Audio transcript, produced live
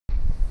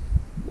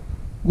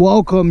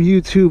Welcome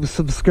YouTube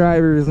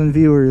subscribers and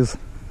viewers.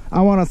 I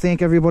want to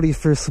thank everybody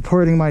for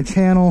supporting my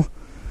channel.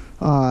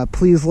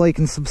 Please like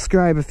and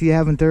subscribe if you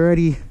haven't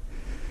already.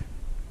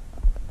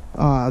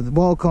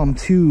 Welcome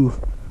to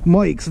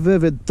Mike's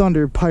Vivid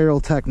Thunder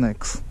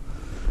Pyrotechnics.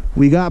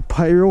 We got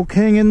Pyro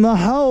King in the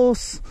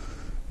house.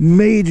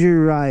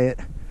 Major Riot.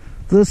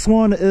 This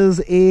one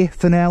is a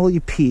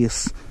finale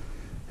piece.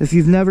 If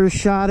you've never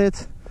shot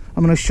it,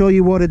 I'm going to show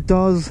you what it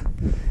does.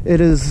 It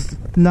is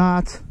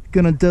not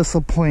going to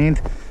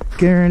disappoint,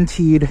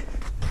 guaranteed.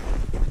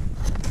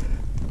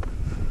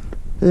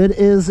 It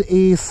is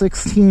a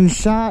 16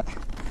 shot.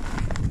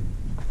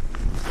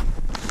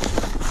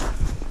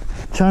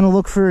 Trying to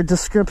look for a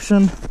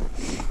description.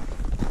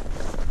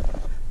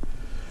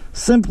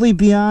 Simply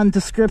beyond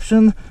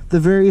description, the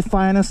very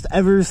finest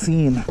ever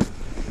seen.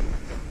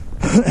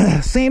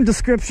 Same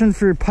description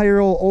for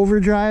Pyro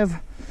Overdrive.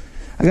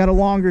 I got a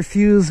longer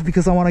fuse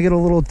because I want to get a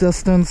little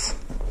distance.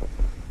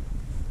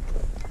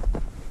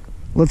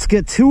 Let's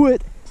get to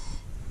it.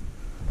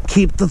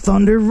 Keep the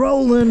thunder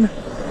rolling.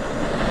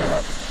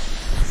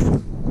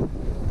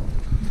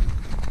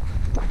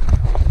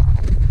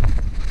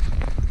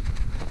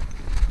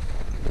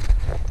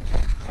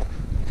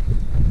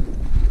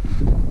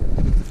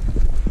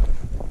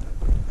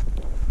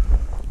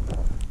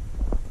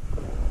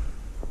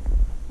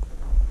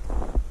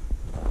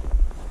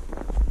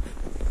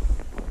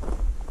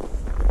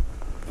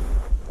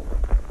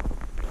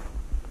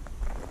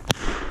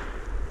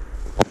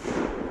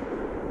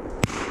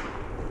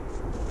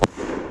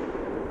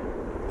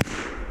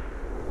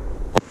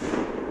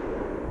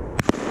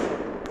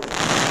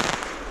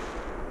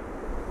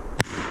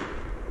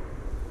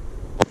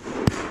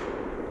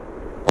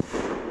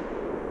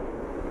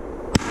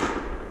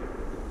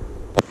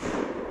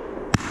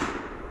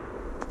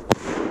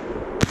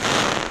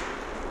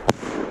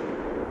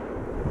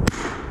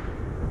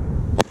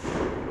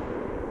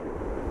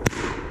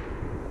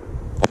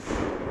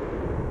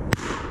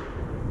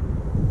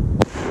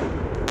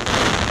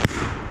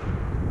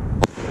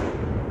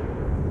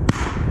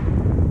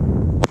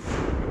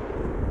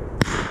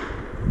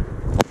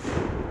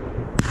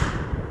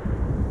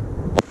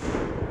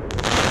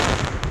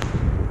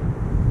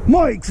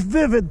 Mike's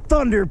Vivid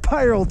Thunder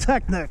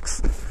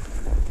Pyrotechnics.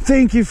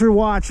 Thank you for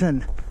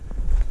watching.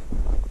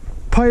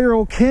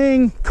 Pyro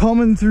King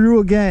coming through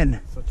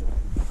again.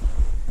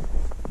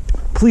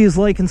 Please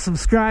like and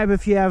subscribe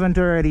if you haven't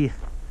already.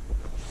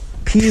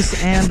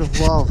 Peace and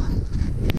love.